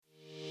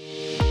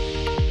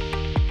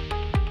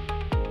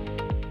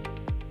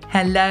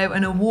Hello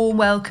and a warm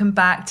welcome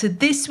back to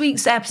this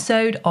week's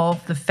episode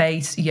of the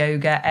Face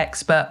Yoga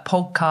Expert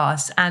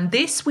Podcast. And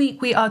this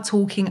week we are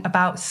talking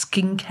about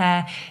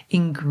skincare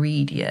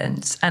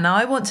ingredients. And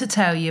I want to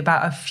tell you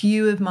about a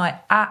few of my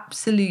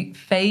absolute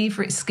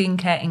favourite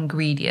skincare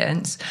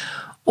ingredients,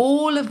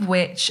 all of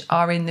which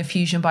are in the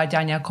Fusion by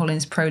Danielle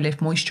Collins Pro Lift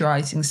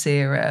Moisturising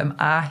Serum,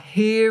 a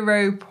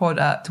hero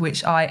product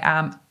which I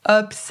am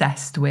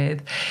obsessed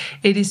with.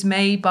 It is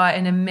made by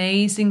an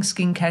amazing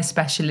skincare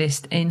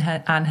specialist and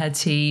her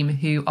team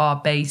who are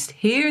based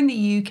here in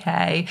the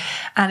UK,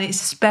 and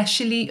it's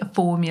specially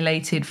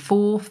formulated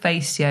for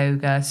face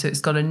yoga. So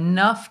it's got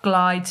enough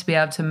glide to be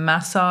able to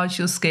massage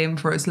your skin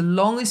for as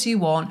long as you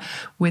want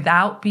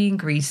without being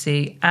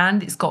greasy,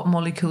 and it's got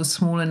molecules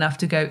small enough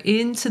to go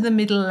into the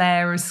middle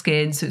layer of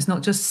skin, so it's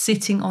not just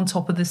sitting on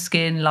top of the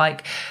skin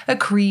like a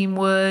cream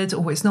would,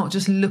 or it's not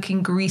just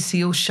looking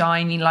greasy or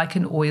shiny like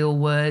an oil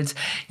would.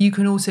 You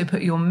can also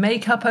put your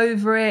makeup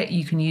over it.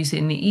 You can use it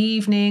in the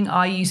evening.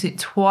 I use it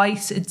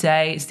twice a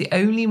day. It's the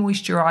only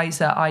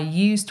moisturizer I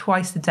use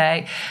twice a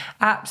day.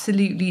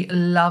 Absolutely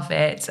love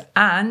it.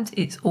 And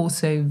it's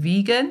also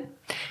vegan.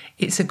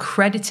 It's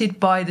accredited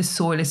by the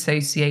Soil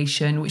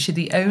Association, which are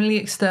the only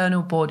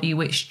external body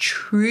which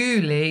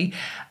truly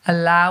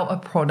allow a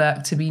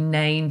product to be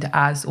named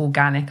as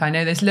organic. I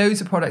know there's loads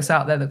of products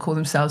out there that call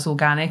themselves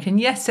organic, and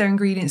yes, their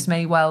ingredients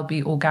may well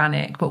be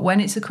organic, but when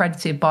it's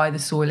accredited by the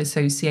Soil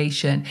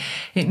Association,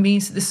 it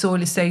means that the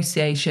Soil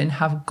Association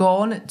have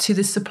gone to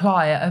the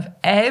supplier of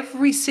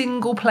every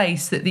single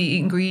place that the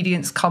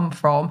ingredients come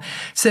from.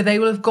 So they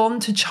will have gone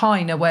to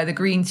China, where the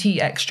green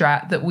tea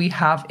extract that we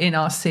have in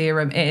our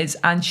serum is,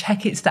 and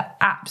check it's the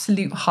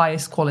absolute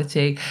highest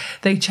quality.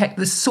 They check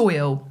the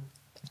soil,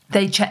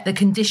 they check the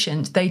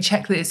conditions, they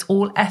check that it's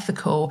all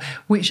ethical,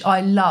 which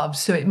I love.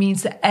 So it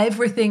means that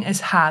everything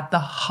has had the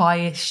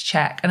highest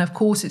check. And of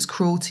course, it's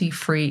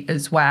cruelty-free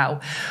as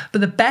well. But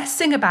the best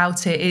thing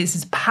about it is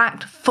it's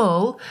packed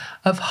full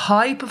of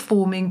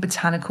high-performing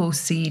botanical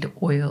seed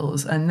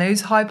oils. And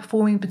those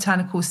high-performing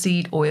botanical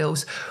seed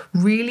oils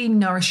really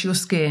nourish your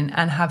skin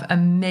and have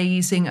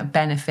amazing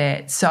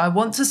benefits. So I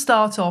want to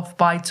start off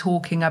by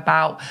talking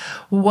about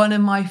one of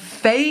my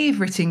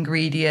favourite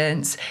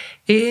ingredients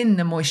in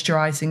the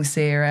moisturising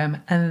serum,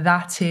 and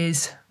that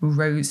is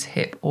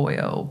rosehip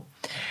oil.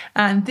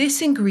 And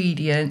this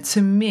ingredient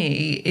to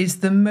me is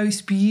the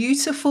most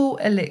beautiful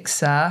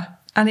elixir,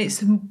 and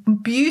it's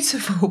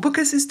beautiful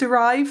because it's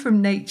derived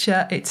from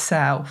nature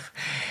itself.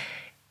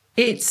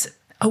 It's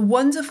a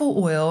wonderful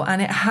oil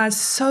and it has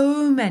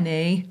so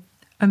many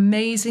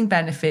amazing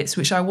benefits,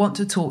 which I want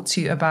to talk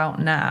to you about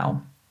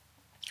now.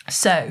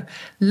 So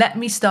let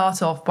me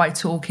start off by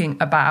talking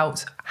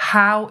about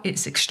how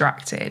it's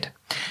extracted.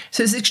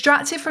 So it's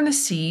extracted from the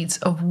seeds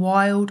of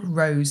wild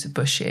rose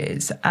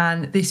bushes,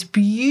 and this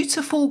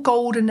beautiful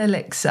golden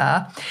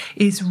elixir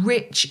is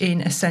rich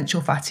in essential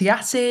fatty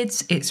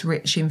acids, it's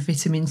rich in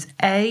vitamins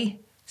A,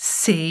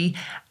 C,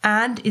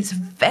 and it's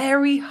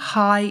very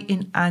high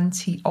in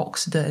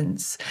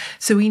antioxidants.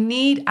 So we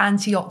need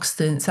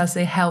antioxidants as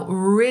they help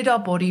rid our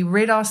body,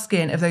 rid our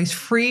skin of those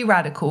free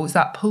radicals,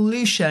 that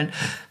pollution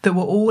that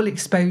we're all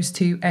exposed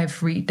to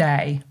every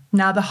day.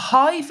 Now, the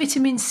high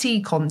vitamin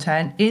C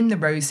content in the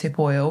rosehip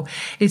oil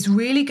is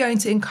really going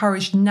to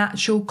encourage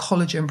natural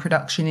collagen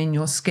production in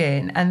your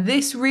skin. And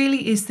this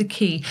really is the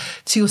key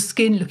to your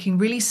skin looking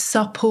really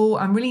supple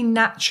and really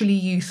naturally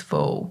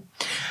youthful.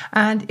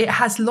 And it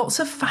has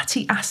lots of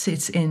fatty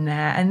acids in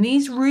there, and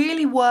these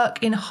really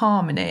work in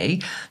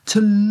harmony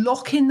to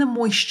lock in the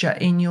moisture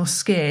in your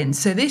skin.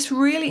 So this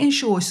really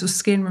ensures your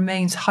skin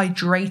remains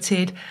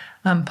hydrated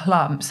and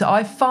plump. So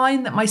I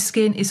find that my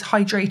skin is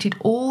hydrated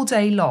all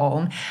day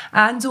long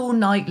and all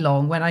night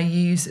long when I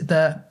use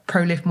the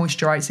Pro Lift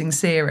Moisturising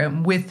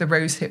Serum with the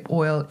rosehip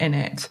oil in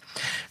it.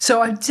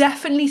 So I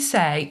definitely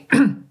say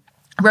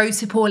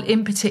rosehip oil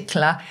in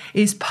particular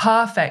is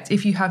perfect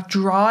if you have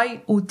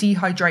dry or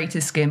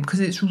dehydrated skin, because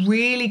it's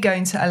really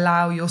going to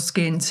allow your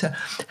skin to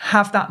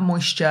have that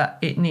moisture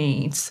it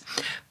needs.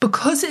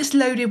 Because it's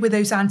loaded with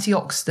those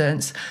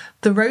antioxidants,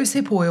 the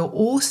rosehip oil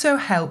also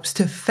helps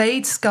to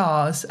fade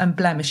scars and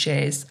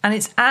blemishes, and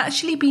it's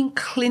actually been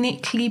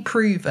clinically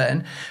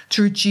proven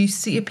to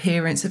reduce the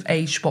appearance of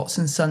age spots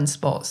and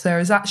sunspots. There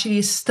is actually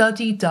a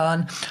study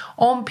done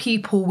on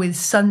people with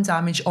sun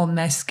damage on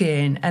their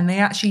skin, and they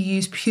actually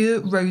used pure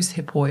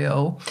rosehip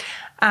oil,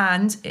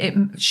 and it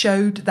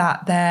showed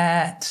that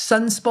their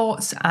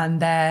sunspots and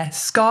their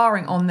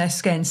scarring on their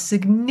skin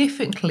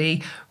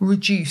significantly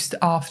reduced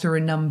after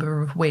a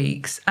number of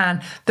weeks. And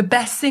the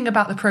best thing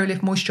about the Pro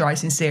Lift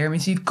Moisturising Serum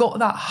is you've got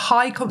that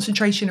high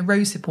concentration of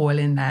rosehip oil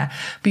in there,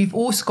 but you've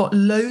also got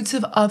loads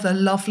of other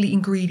lovely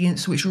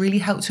ingredients which really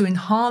help to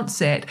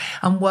enhance it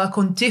and work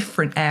on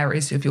different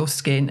areas of your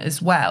skin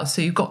as well.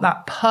 So you've got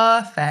that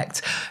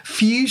perfect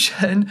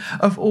fusion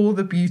of all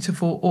the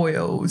beautiful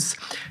oils.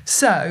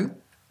 So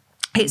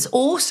it's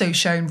also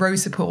shown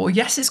rosehip oil,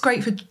 yes, it's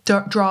great for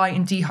dry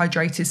and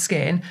dehydrated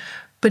skin,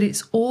 but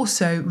it's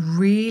also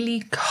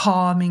really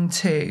calming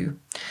too.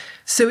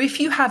 So if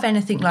you have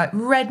anything like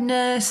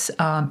redness,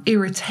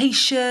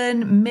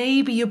 irritation,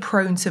 maybe you're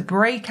prone to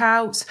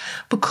breakouts,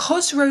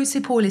 because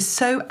rosehip oil is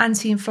so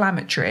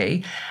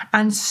anti-inflammatory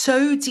and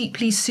so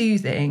deeply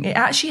soothing, it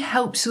actually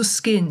helps your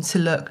skin to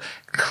look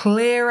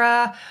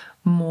clearer,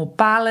 more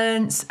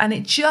balanced, and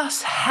it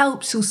just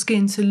helps your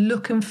skin to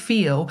look and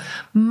feel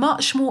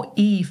much more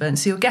even.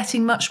 So you're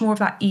getting much more of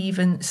that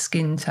even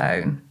skin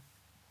tone.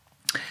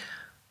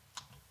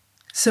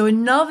 So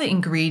another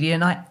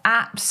ingredient I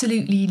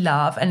absolutely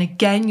love, and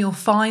again, you'll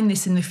find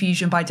this in the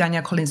Fusion by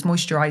Danielle Collins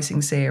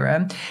Moisturising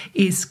Serum,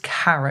 is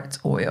carrot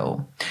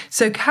oil.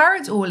 So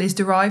carrot oil is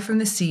derived from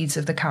the seeds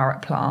of the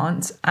carrot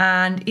plant,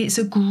 and it's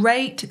a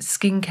great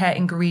skincare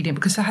ingredient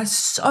because it has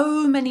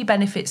so many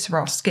benefits for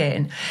our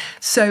skin.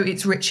 So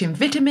it's rich in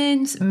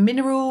vitamins,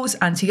 minerals,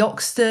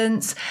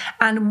 antioxidants,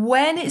 and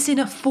when it's in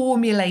a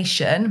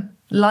formulation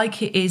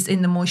like it is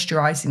in the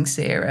moisturising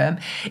serum,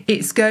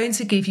 it's going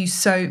to give you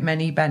so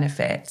many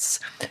benefits.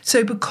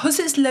 So because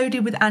it's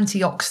loaded with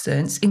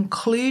antioxidants,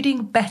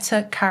 including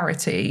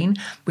beta-carotene,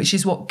 which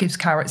is what gives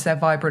carrots their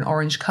vibrant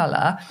orange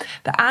colour,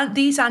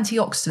 these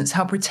antioxidants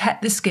help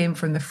protect the skin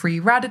from the free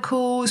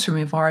radicals, from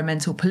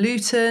environmental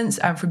pollutants,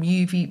 and from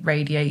UV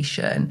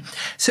radiation.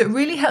 So it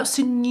really helps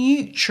to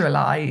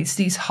neutralise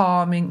these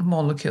harming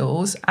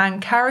molecules,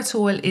 and carrot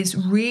oil is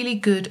really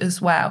good as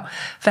well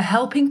for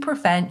helping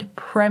prevent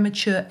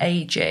premature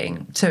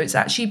aging. So it's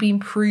actually been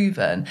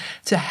proven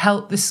to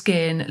help the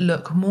skin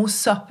look more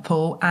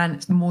supple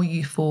and more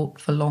youthful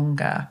for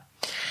longer.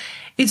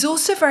 It's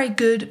also very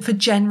good for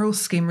general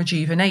skin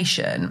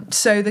rejuvenation.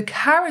 So the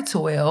carrot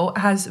oil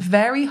has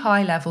very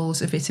high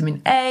levels of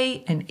vitamin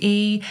A and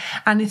E,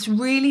 and it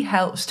really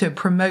helps to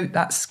promote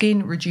that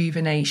skin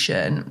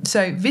rejuvenation.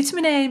 So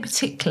vitamin A in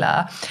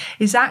particular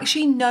is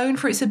actually known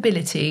for its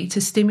ability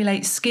to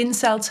stimulate skin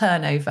cell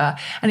turnover,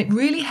 and it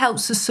really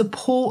helps to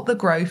support the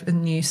growth of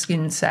new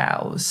skin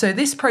cells. So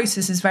this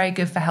process is very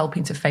good for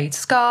helping to fade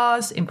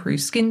scars, improve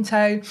skin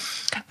tone,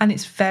 and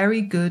it's very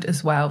good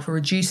as well for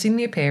reducing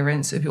the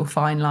appearance of your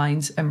fine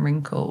lines and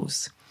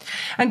wrinkles.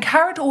 And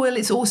carrot oil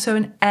is also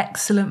an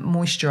excellent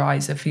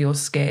moisturiser for your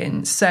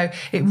skin. So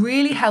it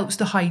really helps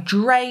to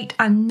hydrate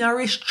and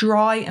nourish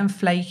dry and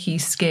flaky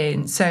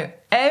skin. So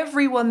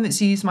everyone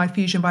that's used my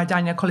Fusion by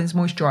Danielle Collins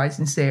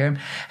Moisturising Serum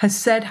has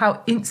said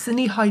how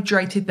instantly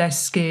hydrated their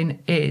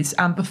skin is.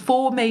 And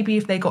before, maybe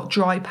if they got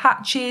dry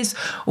patches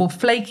or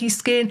flaky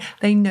skin,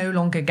 they no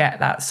longer get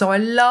that. So I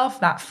love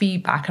that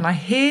feedback, and I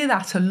hear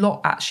that a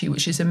lot actually,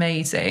 which is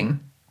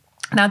amazing.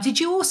 Now, did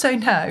you also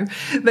know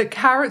that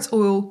carrot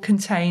oil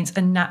contains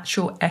a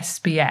natural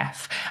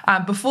SPF?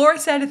 And before I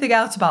say anything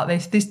else about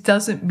this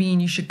doesn't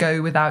mean you should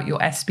go without your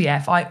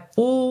SPF. I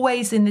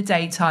always in the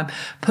daytime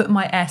put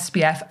my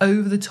SPF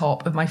over the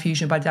top of my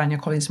Fusion by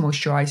Danielle Collins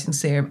Moisturising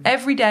Serum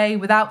every day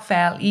without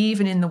fail,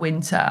 even in the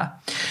winter.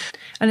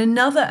 And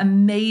another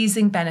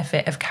amazing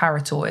benefit of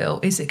carrot oil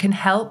is it can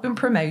help in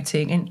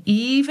promoting an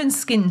even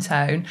skin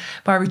tone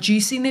by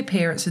reducing the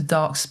appearance of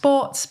dark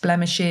spots,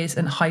 blemishes,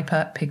 and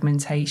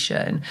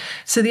hyperpigmentation.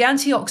 So the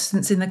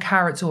antioxidants in the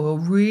carrot oil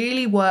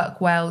really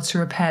work well to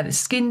repair the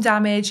skin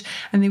damage,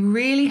 and they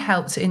really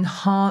help to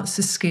enhance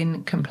the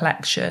skin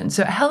complexion.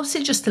 So it helps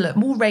it just to look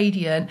more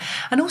radiant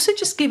and also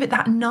just give it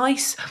that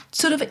nice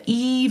sort of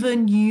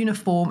even,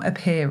 uniform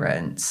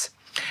appearance.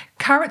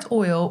 Carrot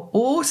oil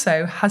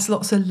also has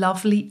lots of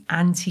lovely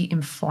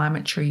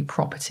anti-inflammatory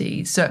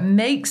properties. So it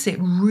makes it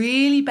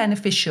really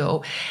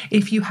beneficial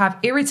if you have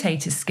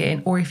irritated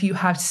skin or if you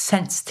have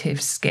sensitive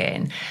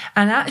skin.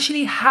 And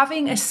actually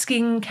having a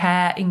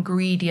skincare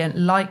ingredient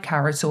like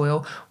carrot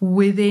oil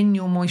within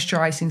your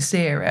moisturising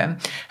serum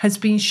has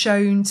been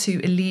shown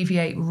to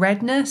alleviate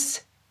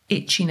redness,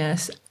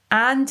 itchiness,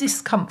 and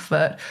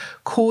discomfort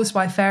caused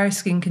by various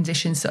skin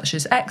conditions such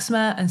as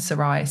eczema and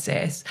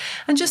psoriasis.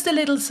 And just a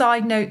little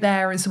side note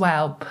there as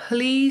well,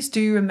 please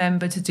do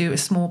remember to do a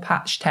small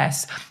patch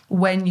test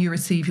when you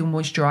receive your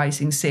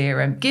moisturising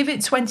serum. Give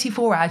it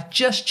 24 hours,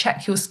 just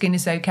check your skin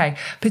is okay,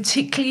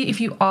 particularly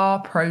if you are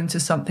prone to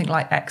something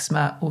like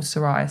eczema or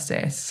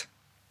psoriasis.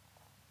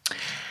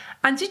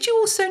 And did you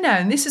also know,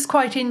 and this is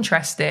quite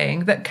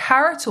interesting, that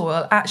carrot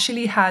oil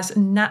actually has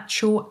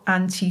natural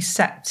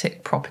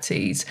antiseptic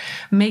properties,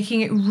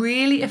 making it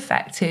really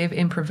effective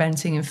in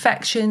preventing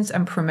infections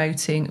and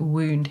promoting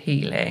wound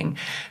healing.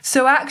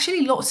 So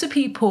actually lots of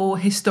people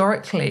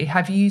historically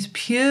have used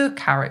pure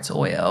carrot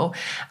oil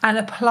and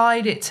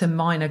applied it to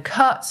minor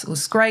cuts or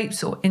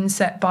scrapes or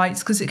insect bites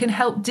because it can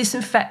help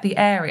disinfect the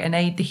area and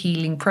aid the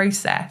healing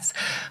process.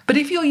 But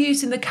if you're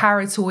using the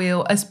carrot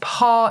oil as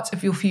part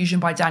of your Fusion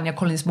by Danielle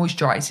Collins Moisturising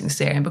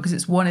Serum, because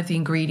it's one of the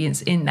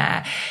ingredients in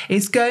there,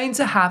 it's going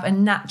to have a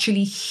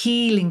naturally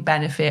healing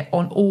benefit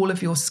on all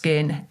of your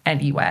skin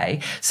anyway.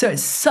 So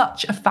it's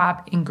such a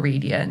fab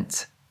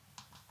ingredient.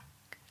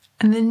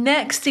 And the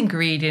next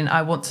ingredient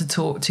I want to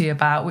talk to you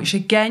about, which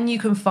again you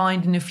can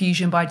find in the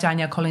Fusion by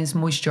Danielle Collins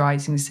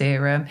Moisturising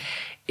Serum,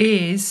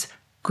 is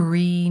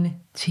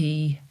green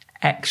tea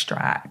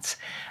extract.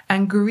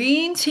 And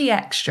green tea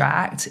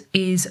extract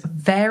is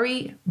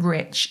very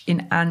rich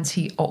in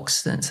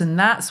antioxidants, and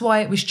that's why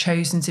it was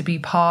chosen to be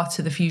part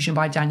of the Fusion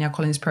by Danielle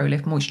Collins Pro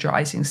Lift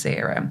Moisturising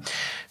Serum.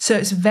 So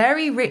it's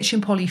very rich in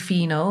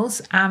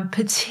polyphenols and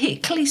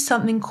particularly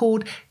something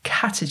called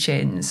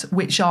catechins,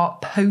 which are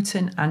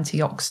potent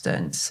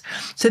antioxidants.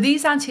 So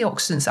these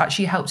antioxidants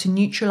actually help to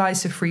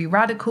neutralise the free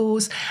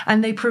radicals,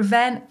 and they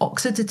prevent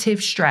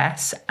oxidative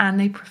stress and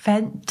they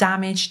prevent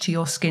damage to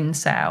your skin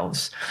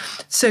cells.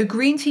 So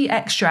green tea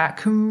extract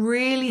can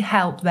really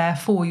help,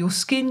 therefore, your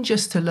skin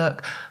just to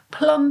look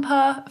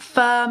plumper,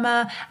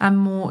 firmer, and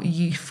more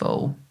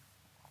youthful.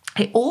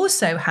 It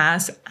also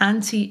has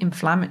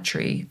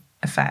anti-inflammatory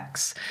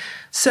effects.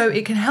 So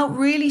it can help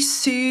really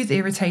soothe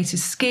irritated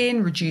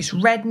skin, reduce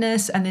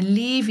redness, and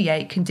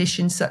alleviate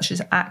conditions such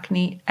as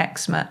acne,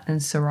 eczema, and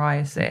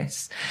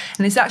psoriasis.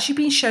 And it's actually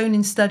been shown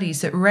in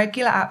studies that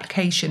regular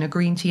application of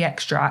green tea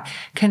extract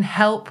can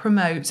help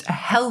promote a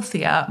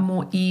healthier,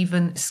 more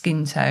even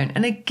skin tone.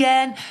 And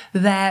again,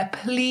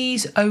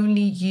 please only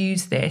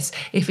use this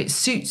if it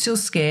suits your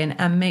skin,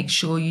 and make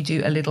sure you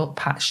do a little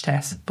patch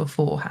test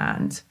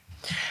beforehand.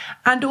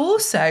 And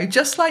also,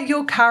 just like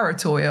your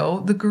carrot oil,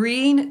 the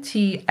green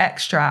tea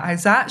extract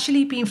has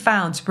actually been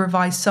found to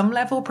provide some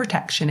level of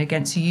protection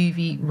against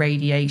UV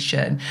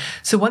radiation.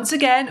 So once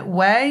again,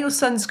 wear your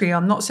sunscreen.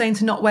 I'm not saying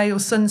to not wear your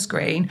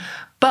sunscreen,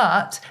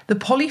 but the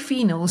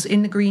polyphenols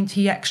in the green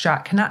tea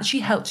extract can actually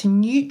help to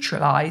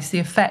neutralise the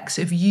effects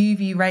of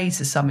UV rays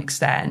to some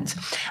extent.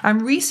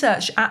 And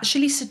research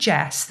actually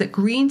suggests that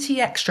green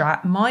tea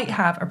extract might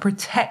have a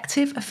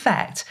protective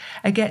effect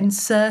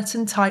against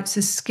certain types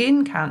of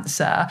skin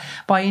cancer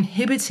by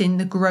inhibiting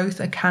the growth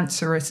of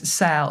cancerous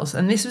cells.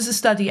 And this was a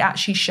study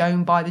actually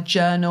shown by the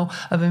Journal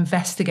of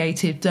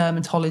Investigative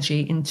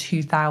Dermatology in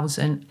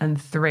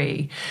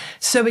 2003.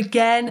 So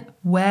again,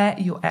 wear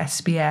your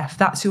SPF.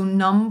 That's your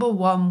number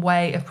one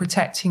way of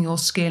protecting your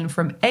skin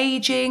from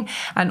aging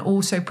and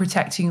also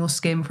protecting your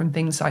skin from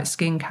things like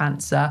skin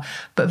cancer.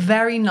 But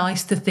very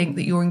nice to think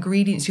that your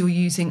ingredients you're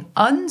using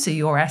under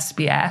your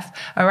SPF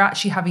are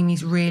actually having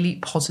these really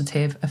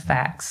positive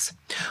effects.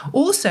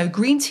 Also,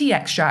 green tea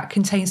extract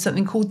contains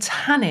something called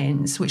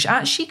tannins, which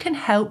actually can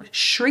help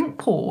shrink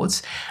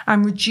pores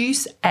and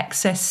reduce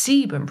excess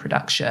sebum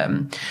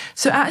production.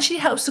 So it actually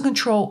helps to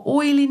control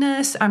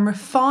oiliness and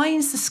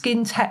refines the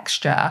skin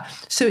texture.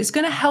 So it's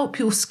going to help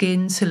your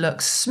skin to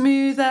look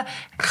smoother,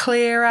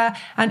 clearer,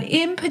 and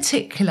in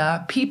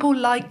particular, people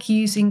like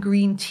using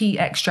green tea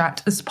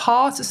extract as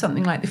part of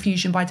something like the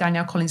Fusion by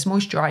Danielle Collins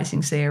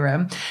Moisturising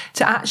Serum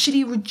to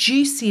actually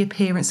reduce the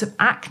appearance of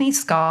acne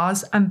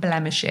scars and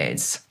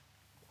blemishes.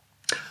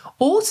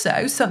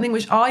 Also, something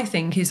which I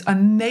think is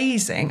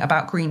amazing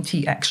about green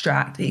tea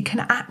extract, it can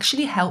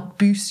actually help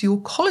boost your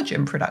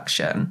collagen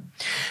production.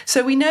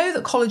 So we know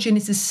that collagen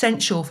is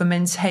essential for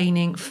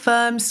maintaining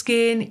firm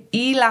skin,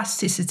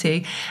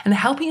 elasticity, and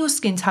helping your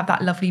skin to have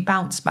that lovely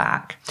bounce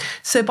back.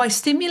 So by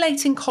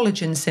stimulating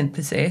collagen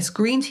synthesis,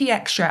 green tea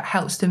extract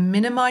helps to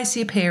minimize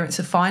the appearance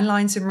of fine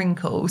lines and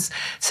wrinkles.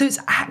 So it's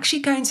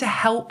actually going to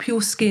help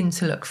your skin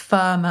to look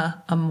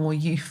firmer and more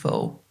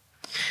youthful.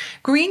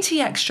 Green tea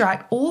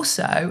extract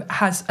also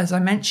has, as I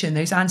mentioned,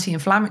 those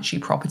anti-inflammatory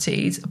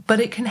properties, but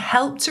it can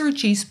help to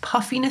reduce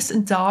puffiness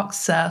and dark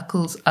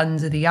circles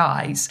under the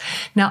eyes.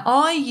 Now,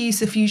 I use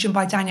the Fusion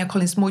by Danielle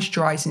Collins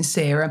Moisturising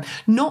Serum,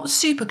 not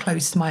super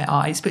close to my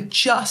eyes, but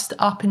just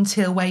up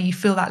until where you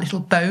feel that little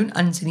bone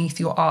underneath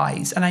your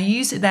eyes. And I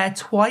use it there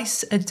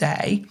twice a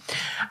day.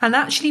 And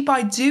actually,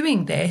 by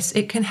doing this,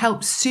 it can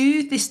help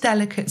soothe this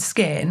delicate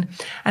skin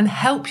and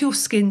help your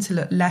skin to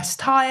look less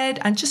tired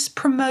and just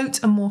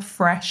promote a more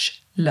fresh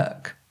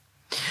look.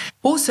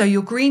 Also,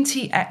 your green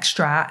tea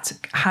extract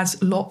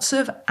has lots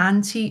of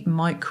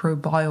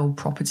antimicrobial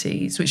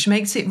properties, which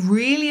makes it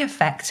really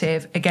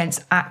effective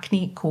against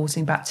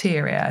acne-causing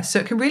bacteria. So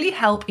it can really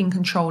help in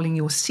controlling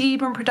your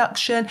sebum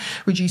production,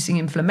 reducing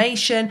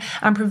inflammation,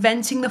 and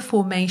preventing the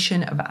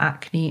formation of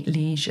acne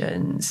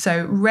lesions.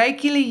 So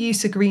regular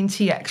use of green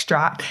tea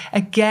extract,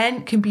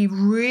 again, can be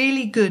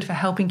really good for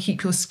helping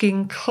keep your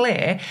skin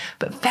clear,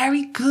 but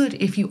very good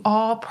if you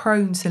are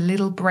prone to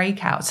little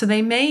breakouts. So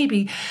they may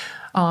be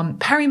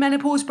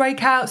perimenopause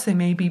breakouts, they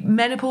may be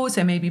menopause,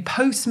 they may be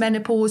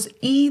post-menopause.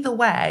 Either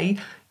way,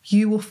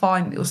 you will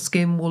find that your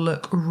skin will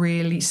look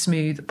really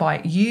smooth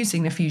by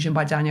using the Fusion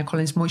by Danielle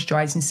Collins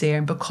Moisturising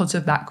Serum because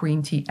of that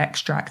green tea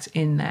extract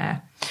in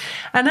there.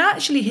 And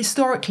actually,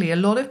 historically, a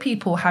lot of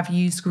people have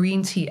used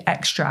green tea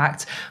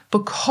extract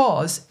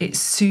because it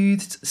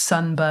soothes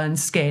sunburned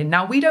skin.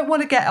 Now, we don't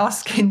want to get our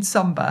skin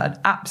sunburned,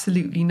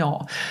 absolutely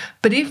not.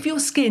 But if your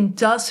skin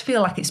does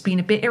feel like it's been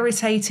a bit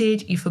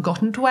irritated, you've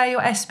forgotten to wear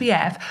your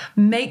SPF,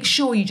 make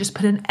sure you just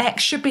put an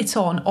extra bit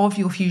on of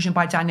your Fusion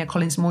by Danielle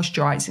Collins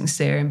Moisturising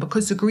Serum,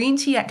 because the green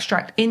tea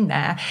extract in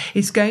there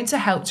is going to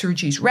help to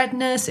reduce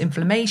redness,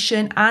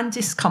 inflammation, and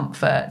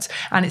discomfort.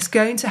 And it's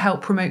going to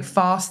help promote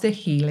faster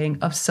healing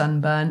of of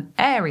sunburn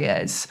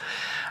areas.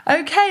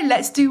 Okay,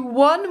 let's do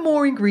one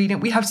more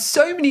ingredient. We have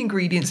so many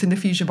ingredients in the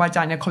Fusion by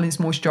Danielle Collins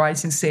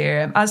Moisturising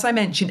Serum. As I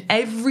mentioned,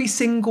 every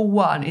single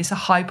one is a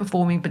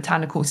high-performing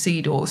botanical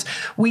seed oils.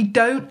 We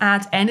don't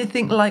add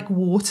anything like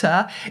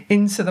water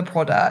into the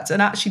product.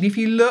 And actually, if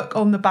you look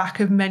on the back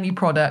of many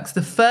products,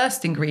 the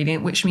first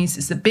ingredient, which means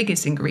it's the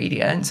biggest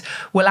ingredient,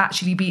 will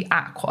actually be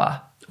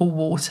aqua or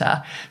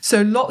water.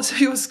 So lots of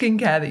your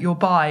skincare that you're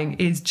buying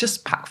is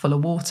just packed full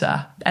of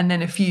water and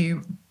then a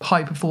few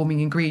high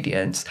performing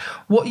ingredients.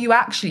 What you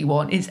actually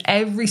want is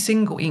every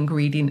single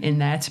ingredient in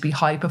there to be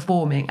high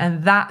performing,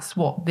 and that's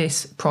what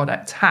this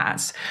product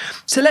has.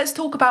 So let's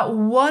talk about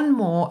one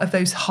more of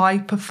those high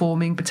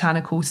performing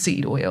botanical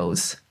seed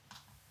oils.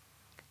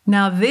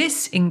 Now,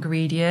 this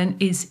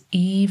ingredient is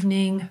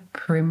evening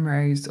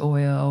primrose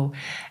oil.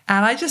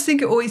 And I just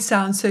think it always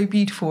sounds so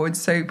beautiful and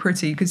so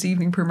pretty because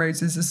evening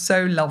primroses are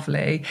so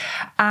lovely.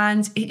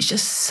 And it's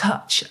just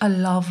such a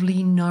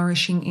lovely,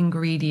 nourishing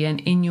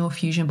ingredient in your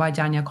Fusion by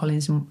Danielle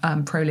Collins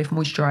Prolift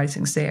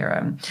Moisturising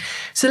Serum.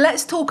 So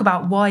let's talk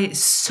about why it's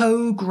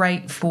so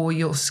great for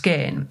your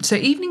skin. So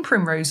evening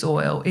primrose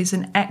oil is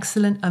an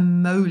excellent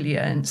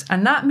emollient,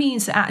 and that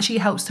means it actually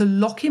helps to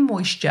lock in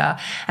moisture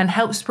and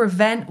helps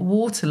prevent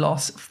water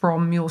loss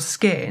from your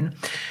skin.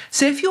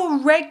 So if you're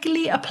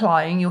regularly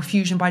applying your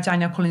Fusion by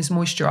Danielle Collins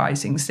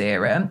Moisturising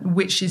Serum,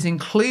 which is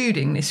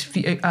including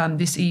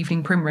this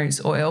evening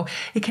primrose oil,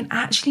 it can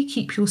actually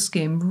keep your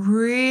skin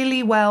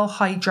really well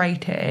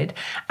hydrated,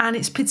 and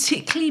it's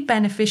particularly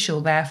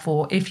beneficial,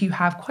 therefore, if you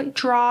have quite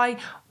dry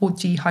or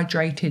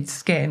dehydrated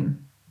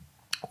skin.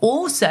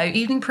 Also,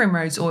 evening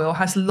primrose oil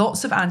has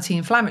lots of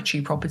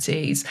anti-inflammatory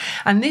properties,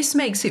 and this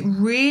makes it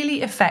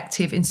really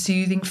effective in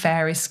soothing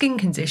various skin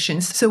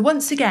conditions. So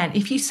once again,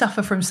 if you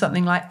suffer from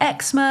something like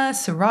eczema,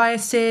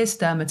 psoriasis,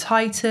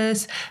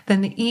 dermatitis,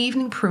 then the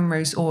evening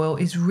primrose oil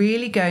is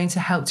really going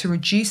to help to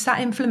reduce that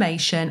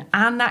inflammation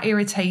and that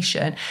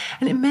irritation.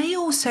 And it may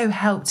also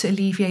help to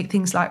alleviate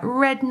things like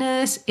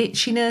redness,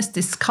 itchiness,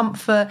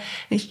 discomfort.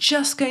 It's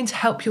just going to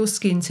help your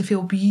skin to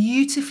feel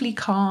beautifully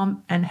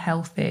calm and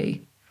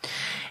healthy.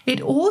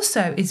 It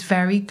also is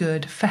very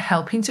good for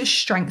helping to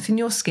strengthen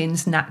your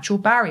skin's natural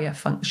barrier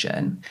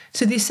function.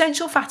 So the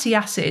essential fatty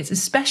acids,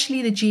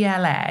 especially the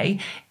GLA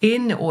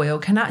in the oil,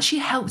 can actually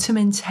help to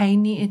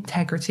maintain the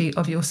integrity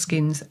of your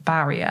skin's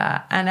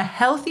barrier. And a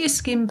healthier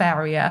skin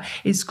barrier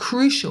is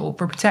crucial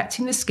for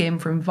protecting the skin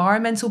from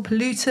environmental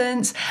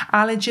pollutants,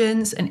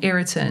 allergens, and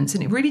irritants.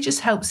 And it really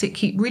just helps it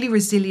keep really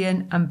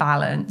resilient and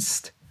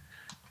balanced.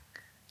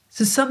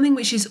 So something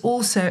which is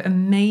also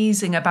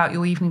amazing about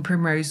your evening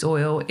primrose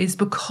oil is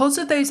because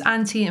of those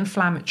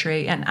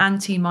anti-inflammatory and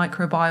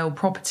antimicrobial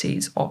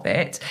properties of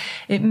it,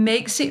 it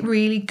makes it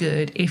really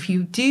good if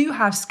you do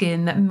have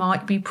skin that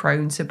might be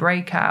prone to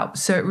breakout.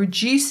 So it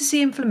reduces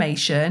the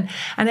inflammation,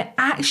 and it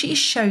actually is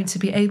shown to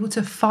be able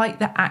to fight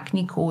the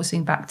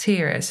acne-causing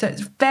bacteria. So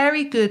it's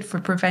very good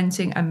for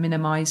preventing and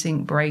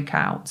minimizing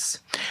breakouts.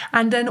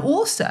 And then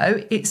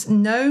also it's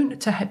known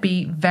to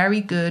be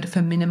very good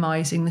for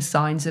minimizing the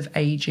signs of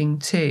aging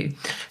too.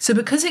 So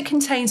because it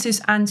contains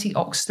those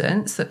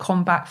antioxidants that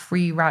combat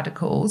free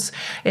radicals,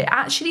 it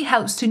actually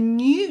helps to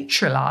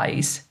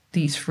neutralize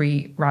these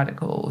free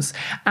radicals.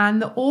 And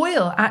the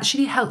oil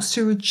actually helps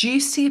to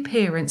reduce the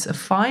appearance of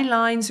fine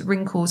lines,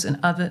 wrinkles,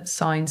 and other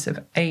signs of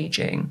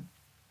aging.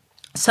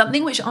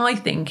 Something which I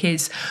think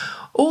is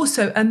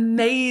also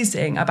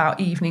amazing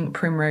about evening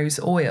primrose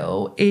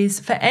oil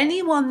is for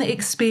anyone that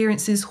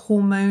experiences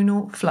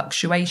hormonal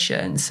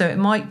fluctuations. So it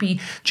might be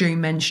during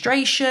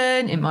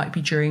menstruation, it might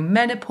be during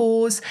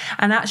menopause,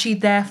 and actually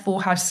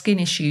therefore have skin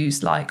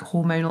issues like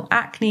hormonal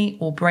acne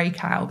or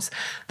breakouts.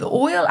 The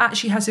oil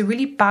actually has a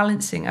really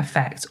balancing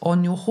effect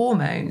on your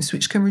hormones,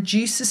 which can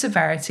reduce the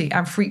severity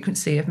and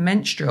frequency of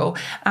menstrual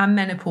and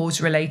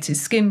menopause related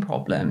skin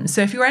problems.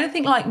 So if you're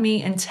anything like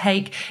me and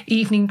take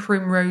evening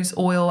primrose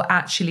oil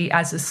actually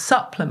as a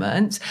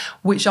supplement,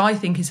 which I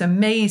think is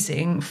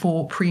amazing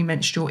for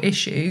premenstrual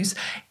issues,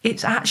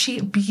 it's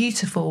actually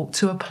beautiful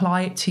to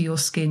apply it to your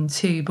skin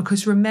too,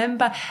 because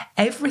remember,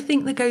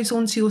 everything that goes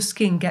onto your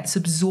skin gets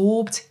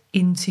absorbed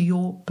into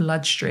your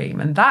bloodstream.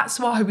 And that's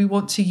why we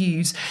want to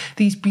use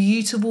these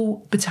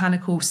beautiful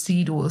botanical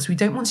seed oils. We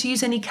don't want to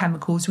use any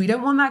chemicals. We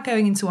don't want that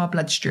going into our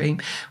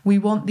bloodstream. We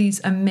want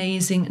these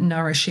amazing,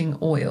 nourishing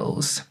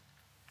oils.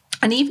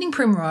 And evening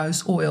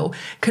primrose oil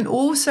can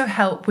also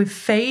help with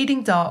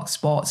fading dark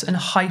spots and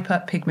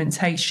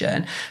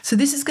hyperpigmentation. So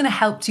this is going to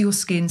help your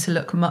skin to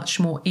look much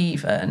more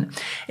even.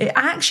 It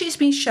actually has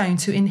been shown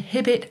to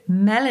inhibit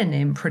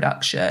melanin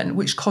production,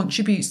 which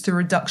contributes to a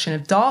reduction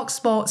of dark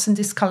spots and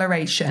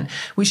discoloration,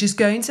 which is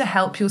going to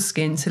help your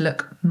skin to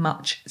look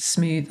much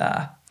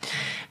smoother.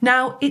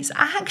 Now, it's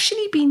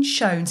actually been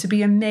shown to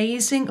be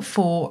amazing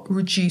for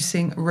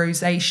reducing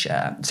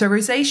rosacea. So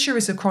rosacea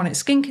is a chronic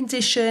skin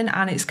condition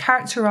and it's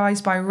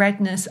characterised by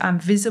redness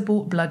and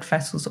visible blood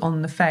vessels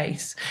on the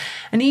face.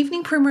 And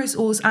evening primrose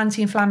oil's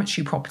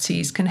anti-inflammatory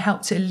properties can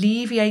help to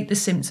alleviate the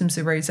symptoms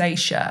of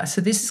rosacea. So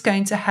this is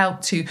going to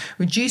help to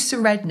reduce the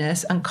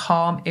redness and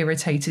calm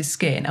irritated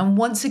skin. And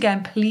once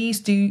again, please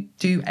do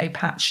a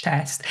patch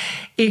test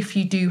if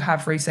you do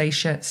have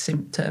rosacea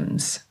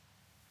symptoms.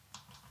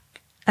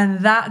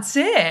 And that's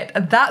it.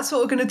 That's what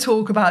we're going to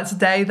talk about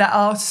today. There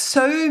are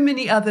so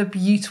many other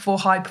beautiful,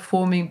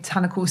 high-performing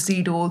botanical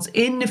seed oils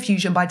in the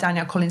Fusion by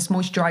Danielle Collins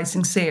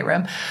Moisturising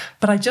Serum,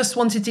 but I just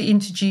wanted to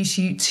introduce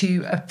you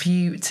to a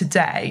few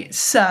today.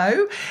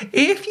 So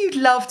if you'd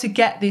love to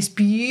get this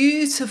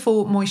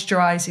beautiful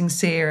moisturising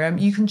serum,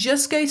 you can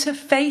just go to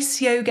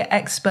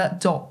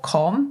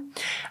faceyogaexpert.com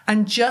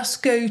and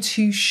just go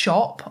to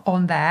shop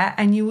on there,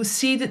 and you will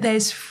see that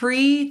there's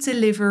free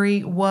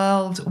delivery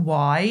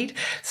worldwide.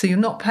 So you're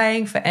not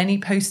paying for any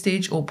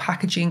postage or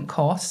packaging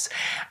costs,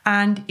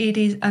 and it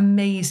is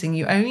amazing.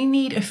 You only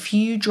need a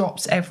few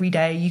drops every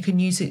day. You can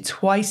use it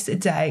twice a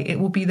day. It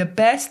will be the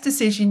best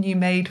decision you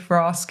made for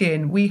our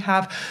skin. We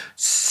have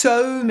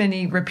so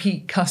many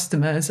repeat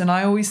customers, and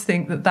I always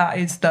think that that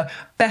is the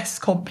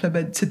best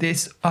compliment to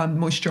this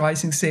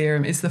moisturising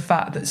serum, is the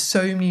fact that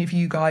so many of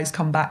you guys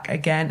come back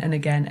again and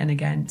again and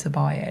again to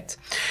buy it.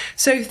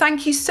 So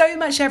thank you so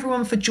much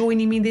everyone for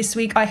joining me this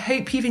week. I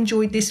hope you've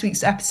enjoyed this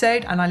week's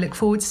episode, and I look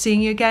forward to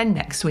seeing you again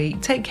next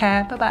week. Take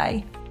care.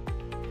 Bye-bye.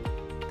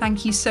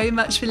 Thank you so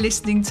much for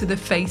listening to the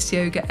Face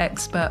Yoga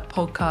Expert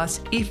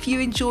podcast. If you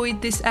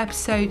enjoyed this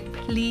episode,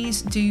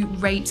 please do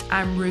rate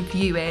and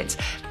review it.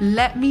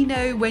 Let me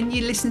know when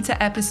you listen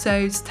to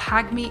episodes.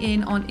 Tag me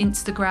in on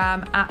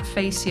Instagram at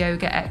Face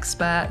Yoga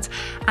Expert.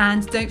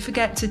 And don't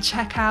forget to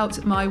check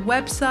out my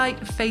website,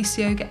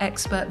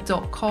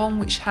 faceyogaexpert.com,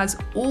 which has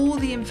all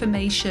the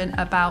information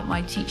about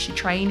my teacher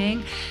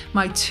training,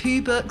 my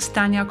 2 books,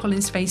 Danielle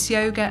Collins Face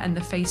Yoga and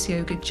the Face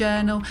Yoga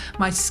Journal,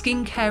 my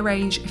skincare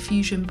range,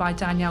 Fusion by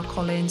Danielle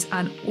Collins,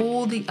 and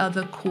all the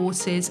other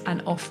courses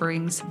and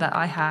offerings that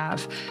I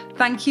have.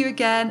 Thank you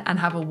again and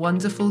have a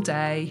wonderful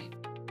day.